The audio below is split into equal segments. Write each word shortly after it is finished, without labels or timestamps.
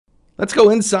Let's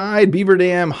go inside Beaver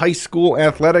Dam High School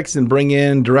athletics and bring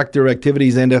in Director of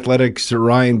Activities and Athletics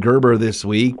Ryan Gerber this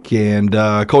week. And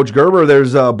Coach Gerber,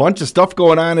 there's a bunch of stuff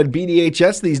going on at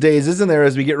BDHS these days, isn't there,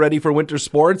 as we get ready for winter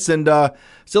sports, and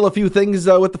still a few things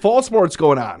with the fall sports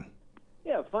going on.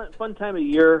 Yeah, fun time of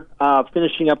year,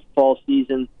 finishing up the fall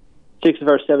season. 6 of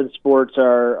our 7 sports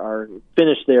are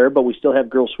finished there, but we still have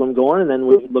girls swim going, and then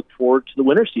we look forward to the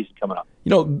winter season coming up.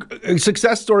 You know, a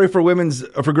success story for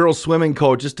girls swimming,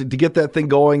 Coach, just to get that thing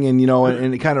going, and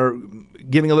and kind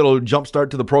of giving a little jump start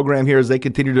to the program here as they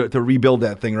continue to rebuild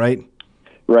that thing, right?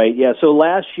 Right. Yeah. So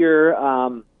last year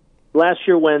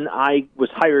when I was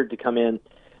hired to come in,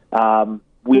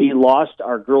 we lost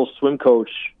our girls swim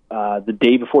coach the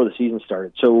day before the season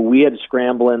started. So we had to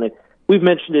scramble in. We've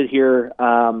mentioned it here.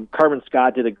 Carmen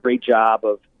Scott did a great job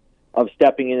of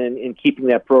stepping in and keeping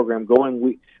that program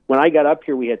going. When I got up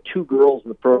here, we had 2 girls in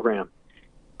the program.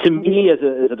 To me, as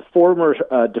a former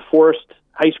DeForest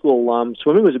high school alum,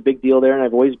 swimming was a big deal there, and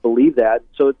I've always believed that.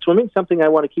 So swimming's something I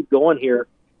want to keep going here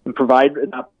and provide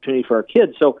an opportunity for our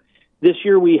kids. So this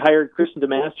year we hired Kristen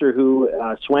DeMaster, who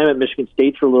swam at Michigan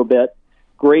State for a little bit.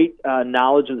 Great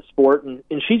knowledge of the sport, and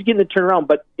she's getting it turned around,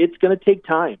 but it's going to take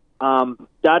time.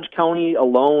 Dodge County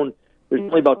alone, there's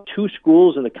only about 2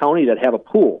 schools in the county that have a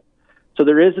pool. So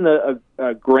there isn't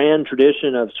a grand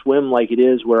tradition of swim like it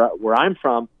is where I'm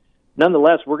from.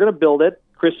 Nonetheless, we're going to build it.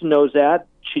 Kristen knows that.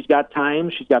 She's got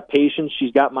time. She's got patience.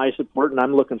 She's got my support, and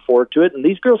I'm looking forward to it. And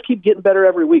these girls keep getting better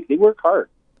every week. They work hard.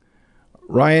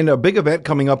 Ryan, a big event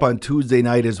coming up on Tuesday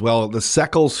night as well, the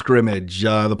Seckle scrimmage.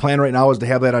 The plan right now is to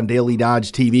have that on Daily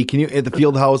Dodge TV. Can you, at the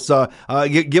field house,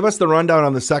 give us the rundown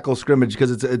on the Seckle scrimmage,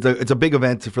 because it's a big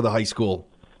event for the high school.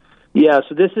 Yeah,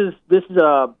 so this is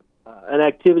an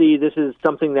activity. This is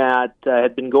something that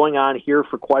had been going on here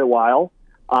for quite a while.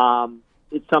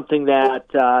 It's something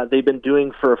that they've been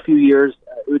doing for a few years.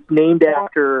 It's named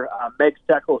after Meg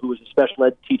Seckle, who was a special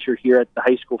ed teacher here at the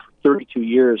high school for 32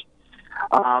 years.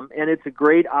 And it's a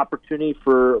great opportunity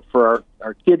for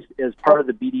our kids as part of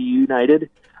the BD United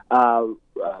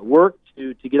work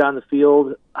to get on the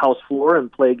field house floor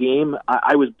and play a game.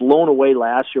 I was blown away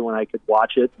last year when I could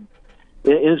watch it. And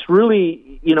it's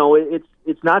really,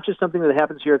 it's not just something that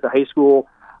happens here at the high school.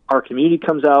 Our community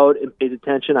comes out and pays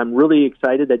attention. I'm really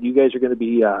excited that you guys are going to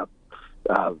be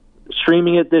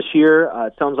streaming it this year.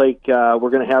 It sounds like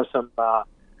we're going to have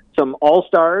some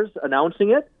all-stars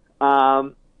announcing it.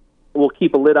 We'll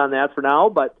keep a lid on that for now,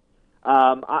 but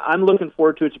I'm looking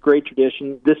forward to it. It's a great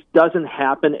tradition. This doesn't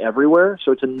happen everywhere,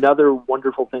 so it's another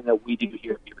wonderful thing that we do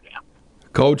here at Beaver Dam.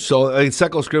 Coach, so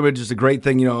Seckle scrimmage is a great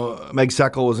thing. Meg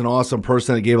Seckle was an awesome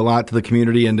person that gave a lot to the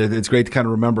community, and it's great to kind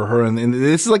of remember her. And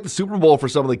this is like the Super Bowl for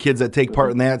some of the kids that take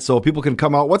part in that, so people can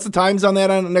come out. What's the times on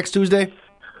that on next Tuesday?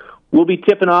 We'll be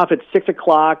tipping off at 6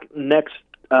 o'clock next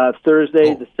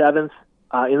Thursday, the 7th.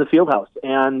 In the field house,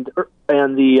 and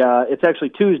it's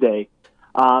actually Tuesday,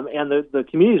 and the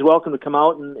community is welcome to come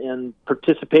out and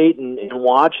participate and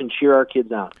watch and cheer our kids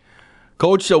on.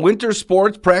 Coach, winter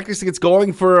sports practice gets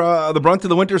going for the brunt of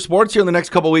the winter sports here in the next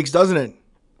couple of weeks, doesn't it?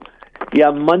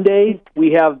 Yeah, Monday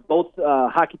we have both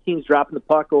hockey teams dropping the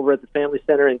puck over at the Family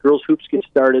Center, and girls hoops get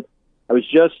started. I was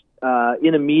just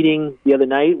in a meeting the other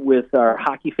night with our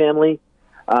hockey family.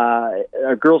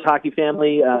 Our girls hockey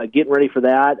family, getting ready for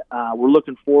that. We're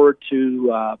looking forward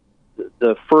to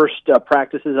the first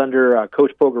practices under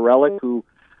Coach Pogarelic, who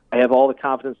I have all the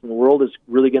confidence in the world is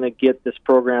really going to get this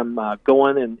program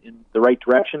going in the right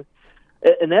direction.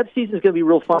 And that season is going to be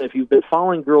real fun. If you've been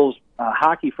following girls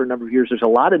hockey for a number of years, there's a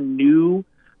lot of new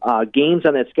games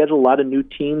on that schedule, a lot of new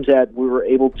teams that we were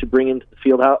able to bring into the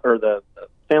field house or the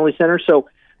Family Center. So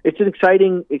it's an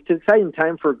exciting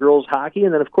time for girls hockey.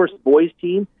 And then, of course, the boys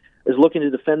team is looking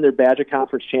to defend their Badger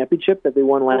Conference championship that they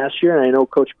won last year. And I know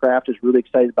Coach Kraft is really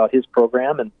excited about his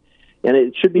program, and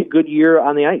it should be a good year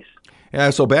on the ice.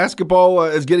 Yeah, so basketball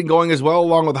is getting going as well,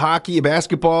 along with hockey.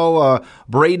 Basketball,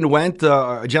 Braden Went,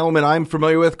 a gentleman I'm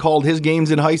familiar with, called his games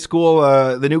in high school,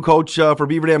 the new coach for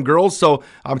Beaver Dam girls. So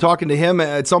I'm talking to him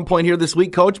at some point here this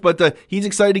week, Coach, but he's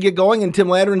excited to get going, and Tim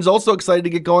Ladrin's also excited to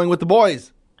get going with the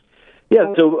boys.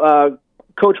 Yeah, so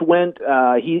Coach Went,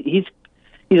 he's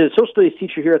a social studies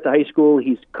teacher here at the high school.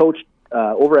 He's coached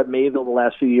over at Mayville the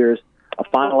last few years, a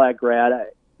Final Act grad.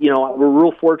 We're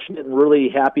real fortunate and really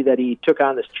happy that he took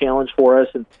on this challenge for us.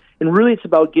 And really it's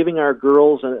about giving our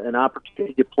girls an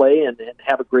opportunity to play and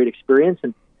have a great experience.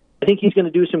 And I think he's going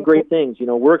to do some great things.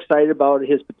 We're excited about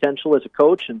his potential as a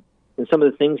coach and some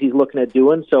of the things he's looking at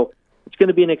doing. So it's going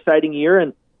to be an exciting year.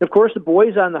 And, of course, the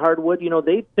boys on the hardwood,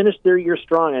 they finished their year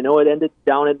strong. I know it ended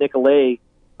down at Nicolay,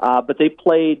 but they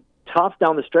played tough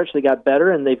down the stretch. They got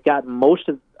better, and they've got most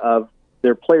of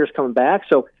their players coming back.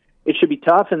 So it should be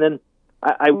tough. And then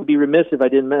I would be remiss if I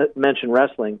didn't mention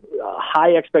wrestling.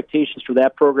 High expectations for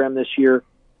that program this year.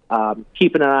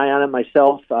 Keeping an eye on it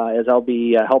myself as I'll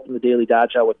be helping the Daily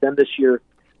Dodge out with them this year.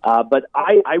 But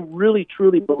I really,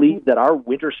 truly believe that our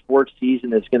winter sports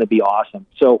season is going to be awesome.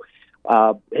 So,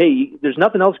 hey, there's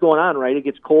nothing else going on, right? It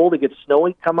gets cold, it gets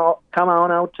snowy. Come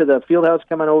on out to the field house,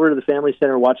 come on over to the Family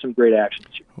Center, watch some great action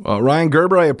this year. Ryan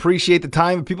Gerber, I appreciate the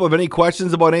time. If people have any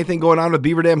questions about anything going on with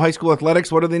Beaver Dam High School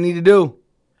athletics, what do they need to do?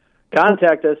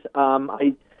 Contact us.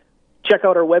 Check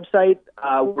out our website.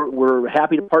 We're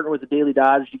happy to partner with the Daily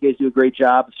Dodge. You guys do a great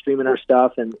job of streaming our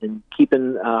stuff and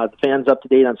keeping the fans up to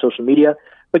date on social media.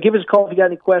 But give us a call if you got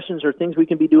any questions or things we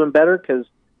can be doing better, because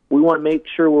we want to make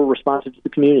sure we're responsive to the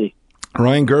community.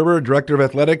 Ryan Gerber, Director of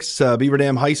Athletics, Beaver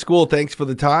Dam High School. Thanks for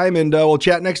the time, and we'll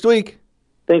chat next week.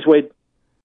 Thanks, Wade.